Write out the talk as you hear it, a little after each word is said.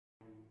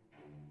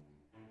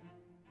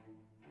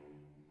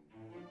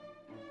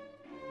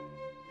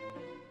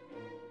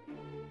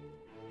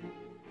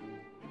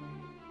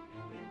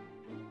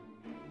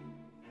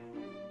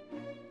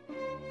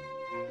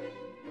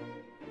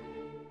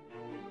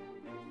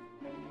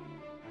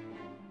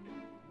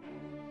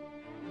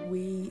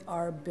We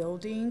are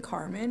building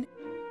Carmen.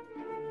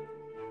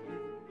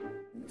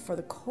 For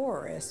the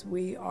chorus,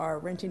 we are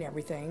renting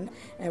everything,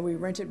 and we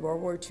rented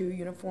World War II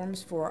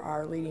uniforms for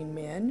our leading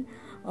men.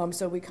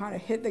 So we kind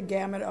of hit the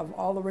gamut of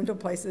all the rental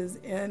places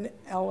in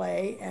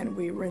LA, and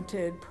we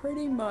rented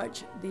pretty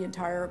much the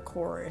entire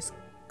chorus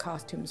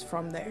costumes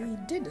from there. We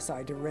did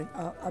decide to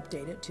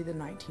update it to the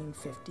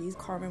 1950s.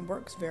 Carmen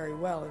works very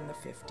well in the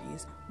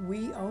 50s.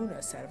 We own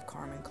a set of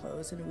Carmen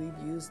clothes, and we've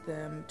used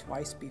them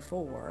twice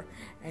before.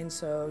 And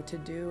so to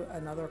do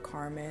another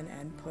Carmen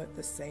and put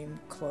the same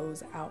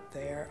clothes out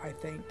there, I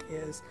think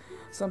is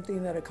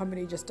something that a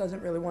company just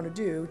doesn't really want to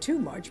do too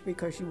much,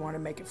 because you want to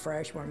make it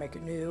fresh, you want to make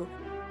it new.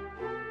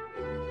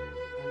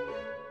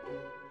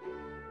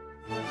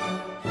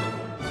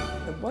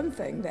 The one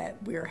thing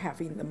that we're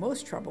having the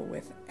most trouble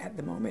with at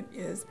the moment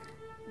is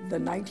the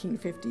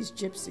 1950s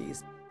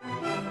gypsies.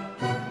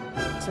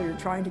 So you're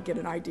trying to get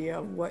an idea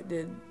of what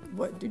do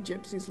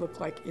gypsies look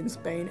like in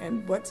Spain,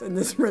 and what's in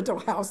this rental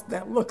house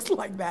that looks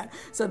like that.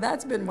 So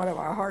that's been one of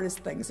our hardest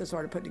things to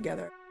sort of put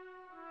together.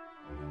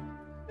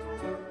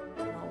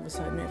 All of a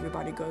sudden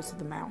everybody goes to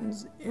the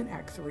mountains in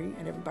Act 3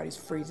 and everybody's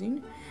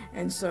freezing,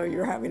 and so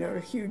you're having a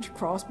huge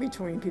cross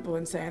between people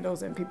in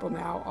sandals and people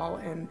now all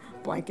in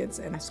blankets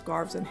and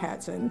scarves and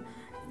hats and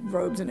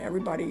robes, and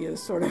everybody is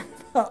sort of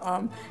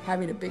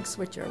having a big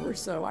switch over.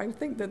 So I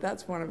think that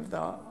that's one of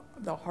the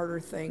harder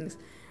things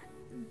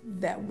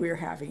that we're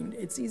having.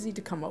 It's easy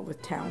to come up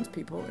with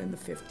townspeople in the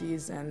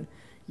 50s and,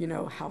 you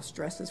know, house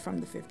dresses from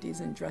the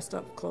 50s and dressed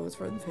up clothes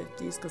from the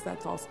 50s, because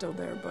that's all still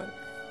there, but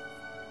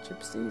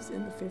gypsies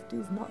in the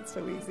 50s, not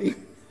so easy.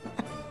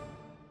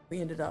 We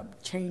ended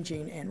up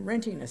changing and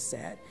renting a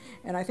set,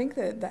 and I think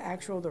that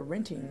the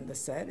renting the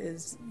set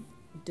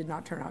did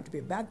not turn out to be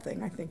a bad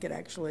thing. I think it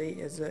actually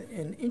is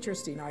an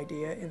interesting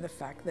idea, in the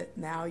fact that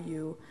now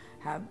you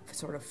have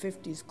sort of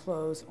 50s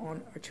clothes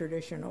on a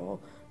traditional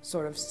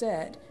sort of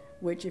set,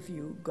 which if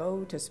you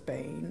go to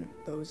Spain,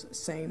 those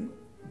same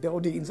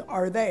buildings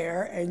are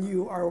there, and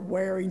you are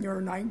wearing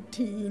your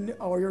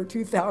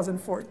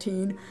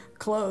 2014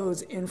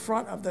 clothes in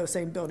front of those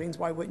same buildings.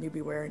 Why wouldn't you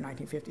be wearing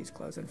 1950s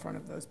clothes in front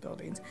of those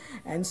buildings?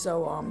 And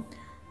so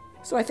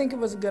so I think it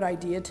was a good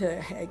idea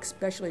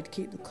especially to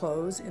keep the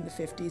clothes in the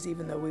 50s,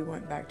 even though we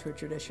went back to a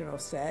traditional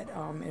set,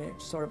 and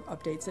it sort of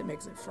updates it,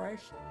 makes it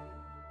fresh.